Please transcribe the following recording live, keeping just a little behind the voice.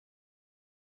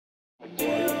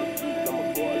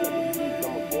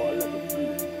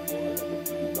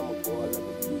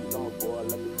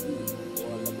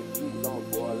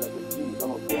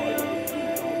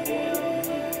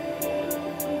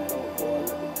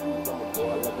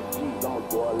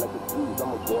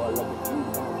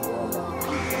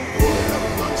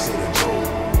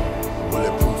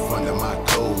Bulletproof under my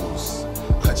clothes,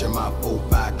 clutching my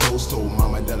 4-5 close. Told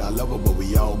mama that I love her, but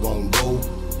we all gon' go.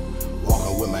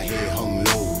 Walking with my head hung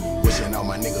low, wishing all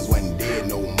my niggas wasn't dead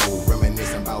no more.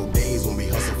 Reminiscing about days when we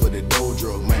hustled for the dough.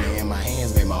 Drug money in my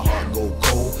hands made my heart go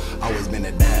cold. Always been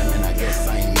a diamond, I guess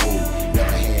I ain't know.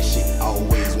 Never had shit,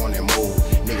 always wanted more.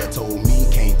 Nigga told me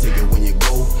can't take it when you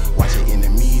go. Watch your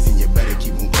enemies and you better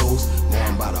keep them close.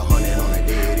 Going about 100 on a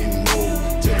dead end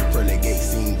road. To the pearly gate,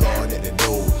 seen God at the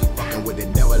door. Fucking with the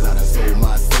devil, I done sold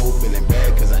my soul. Feeling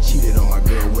bad cause I cheated on my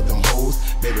girl with them hoes.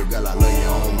 Baby girl, I love you,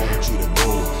 I don't want you to go.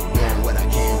 Doing what I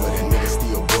can, but a nigga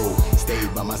still broke.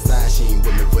 Stayed by my side, she ain't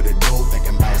with me for the dough.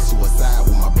 Thinking about suicide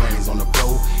with my brains on the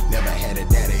floor. Never had a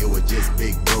daddy, it was just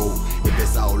big bro. If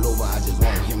it's all over, I just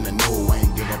want him to know. I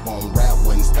ain't give up on rap,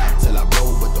 wouldn't stop till I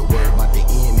broke. But the word about the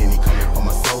end, and he coming for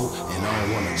my soul. And I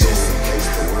don't wanna just in case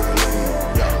the world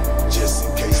end, yeah. Just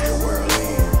in case the world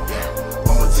end, yeah.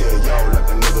 I'ma tell y'all like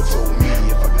a nigga told me.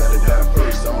 If I gotta die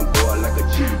first, I'ma go out like a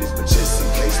G. This but just in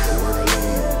case the world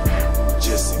end,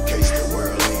 just in case the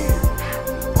world end.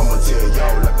 I'ma tell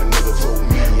y'all like a nigga told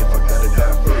me. If I gotta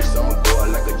die first, I'ma go out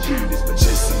like a G. This but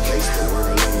just in case the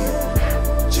world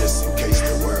end, just in case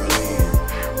the world end.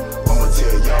 I'ma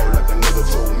tell y'all like a nigga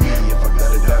told me. If I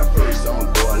gotta die first, I'ma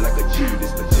go out like a G.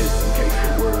 This but just in case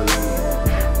the world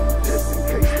end, just in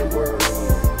case the world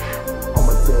end.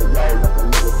 I'ma tell y'all like a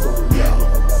nigga told me.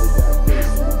 If I gotta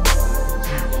die first,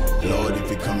 Lord, if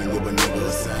you come and give a nigga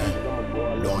a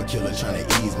sign. Lord, killer trying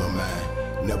to ease my mind.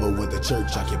 Never went to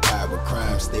church, occupied with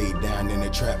crime. Stayed down in the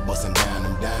trap, busting down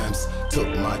them dimes. Took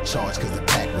my charge cause the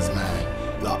pack was mine.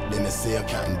 Locked in the cell,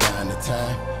 counting down the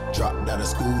time. Dropped out of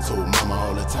school, told mama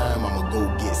all the time I'ma go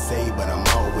get saved, but I'm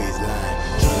always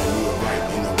lying. Trying to live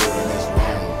right in the world